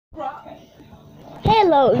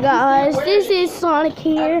Hello guys, this is Sonic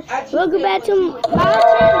here. Welcome back to my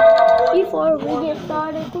channel. Before we get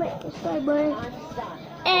started, click the subscribe button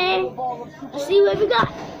and see what we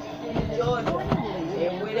got.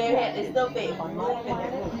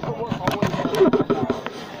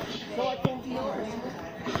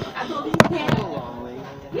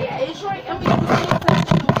 Yeah, it's right. I mean,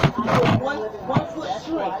 it's one foot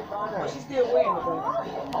shrink, but she's still wearing it.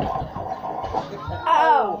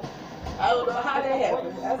 Oh. I don't know how that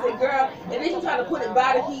happened. I said, girl, and then she tried to put it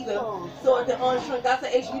by the heater so it can unshrink. I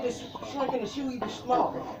said, hey, you just shrinking the shoe even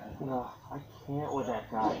smaller. No, I can't with that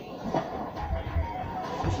guy.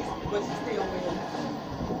 But she's still wearing it.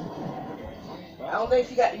 I don't think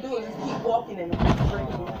she got to do it. Just keep walking and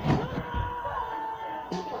shrinking it.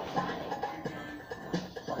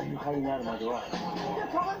 Why are you hiding out of my garage?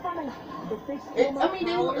 I mean,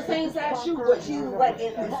 they want the same size shoe, but she's like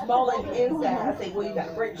smaller on the inside. I say, well, you got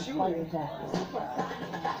to break the shoe in.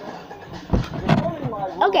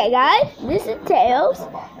 Okay guys, this is Tails.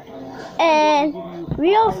 And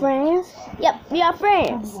we are friends. Yep, we are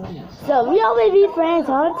friends. So we always be friends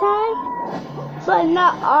all the time, but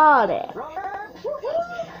not all that.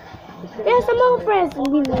 There's some more friends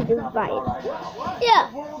we need to fight. Yeah.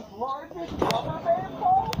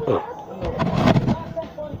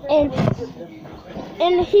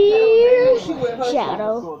 And here's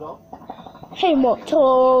Shadow. Hey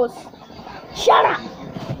Mortals. Shut up!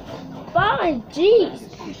 Fine, jeez.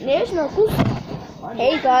 There's no goose.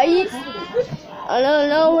 Hey guys. I don't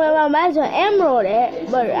know where my Magic Emerald at,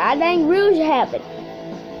 but I think Rouge happened.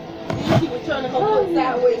 She was turning her foot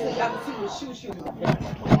sideways so y'all can see the shoe.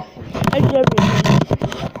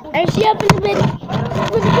 And she up in the bit.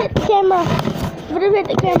 Put the camera. Put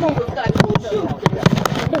the camera.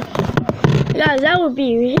 Guys, that would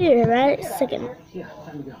be here, right? Second. Yeah,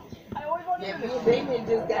 me and Damien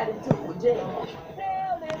just got into it with Jay.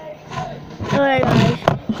 Alright, guys.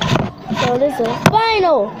 So this is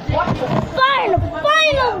final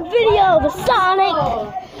video of the Sonic.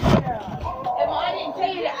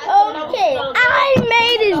 Okay, I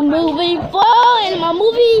made this movie and my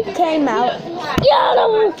movie came out.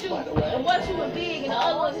 And one shoe was big and the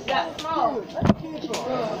other one just got small.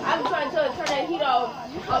 I'm trying to turn that heat off.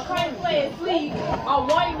 I'm trying to play sleep. I'm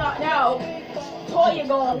white knocked out. Toya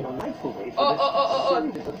gone.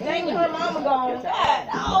 Dang, her mama gone. God,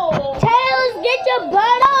 no. Tails, get your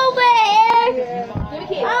butt over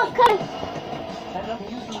here.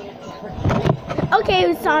 Okay,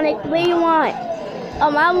 Sonic, what do you want? I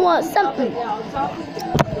want something. What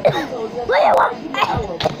do you want?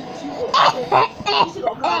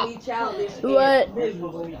 What?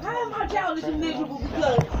 How am I childish and miserable?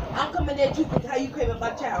 Because I'm coming at you because how you came at my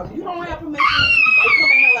child. You don't have permission to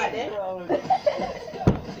come at her like that.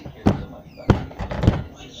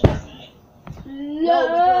 No,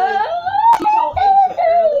 because she told Aisha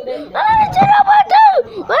earlier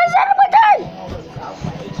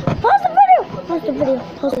Pause the video. Pause the video.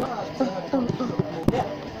 Pause it.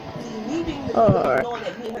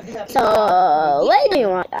 So, what do you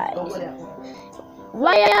want, guys?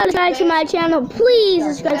 Why y'all subscribe to my channel? Please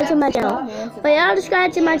subscribe to my channel. Why y'all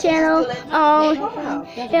subscribe to my channel?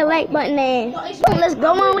 Hit the like button and let's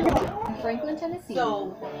go on with it. Franklin, Tennessee.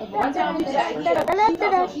 So, one time you got here, I'm gonna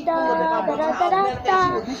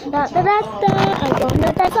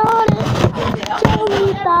that's on it.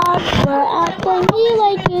 Jelly dogs were acting me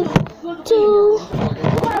like you too.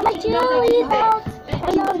 Like jelly dogs. I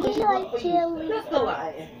know you like jelly. Just a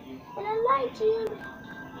lie. And I like you.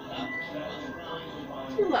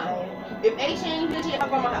 You lying. If Aisha ain't here, she ain't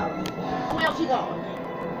from my house. Where else she gone?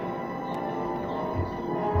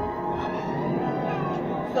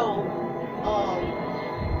 So,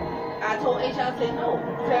 I told Aisha, I said no.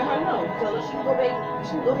 Tell her no. Tell her she can go back.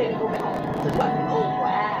 She can go ahead and go back home. So I said, oh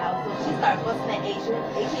wow. So she started fussing at Aisha.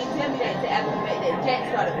 Aisha didn't tell me that until after the fact that Jack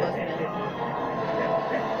started fussing at her.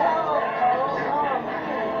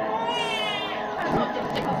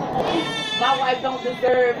 My wife don't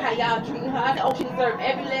deserve how y'all treat her. I said, oh, she deserves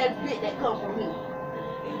every last bit that comes from me.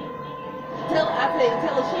 Tell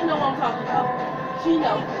her she know what I'm talking about. She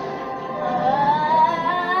know.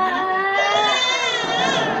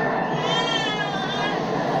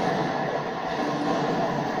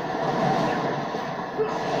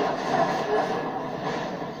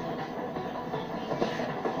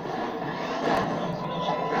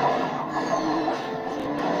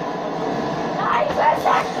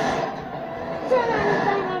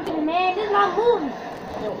 Man, this is my movie.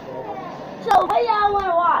 So, what y'all want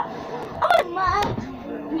to watch? I want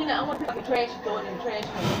I want to pick up the trash and throw it in the trash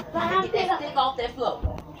can. Get that stick off that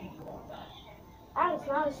floor. I just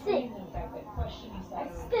want to stick.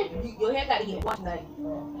 Your hair gotta get washed tonight.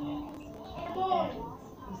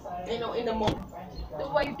 In the morning. The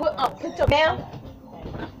way you put your down.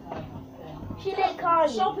 She didn't call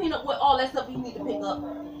you. Show Peanut what all that stuff you need to pick up.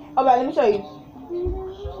 Alright, let me show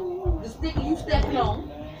you. The sticker you stepping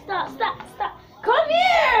on. Stop. Come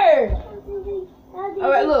here!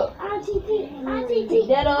 Alright, look. Auntie Pick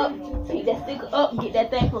that up, pick that sticker up, get that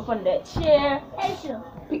thing from under that chair. Aisha,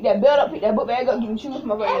 Pick that belt up, pick that book bag up, get them shoes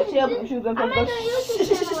from over that chair, put them shoes up. I'm making a YouTube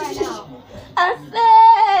channel right now. I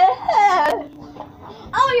said,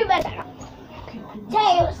 Oh, you better.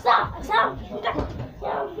 Tails, stop. Tails.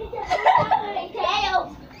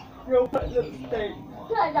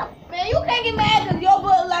 man, you can't get mad because your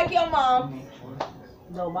butt like your mom.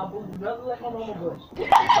 No, my boo do nothing like my mama butt.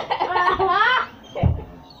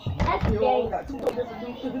 That's You know, gay. I got two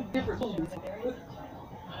different boobies.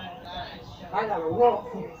 I got a rump.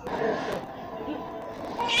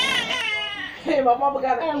 Hey, my mama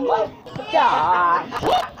got a. And what the heck?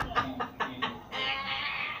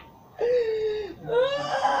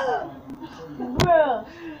 Bruh.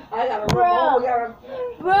 I got a rump. My mama got a.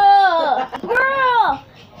 Bruh.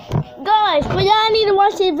 Guys, but y'all need to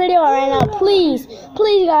watch this video right now, please,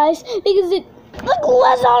 guys, because look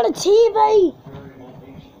what's on the TV.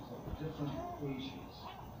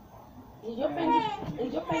 Is your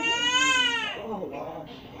finger? Oh, Lord.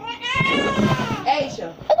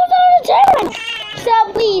 Aisha. Look what's on the TV.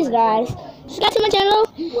 So please, guys, subscribe to my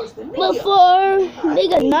channel. You worse than me. Before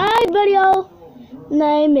because my video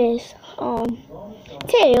name is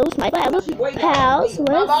Tails, my pals with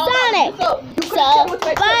Sonic. So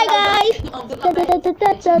bye, guys.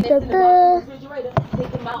 Refrigerator,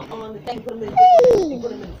 take them out on the thing, put them in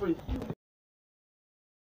the fridge.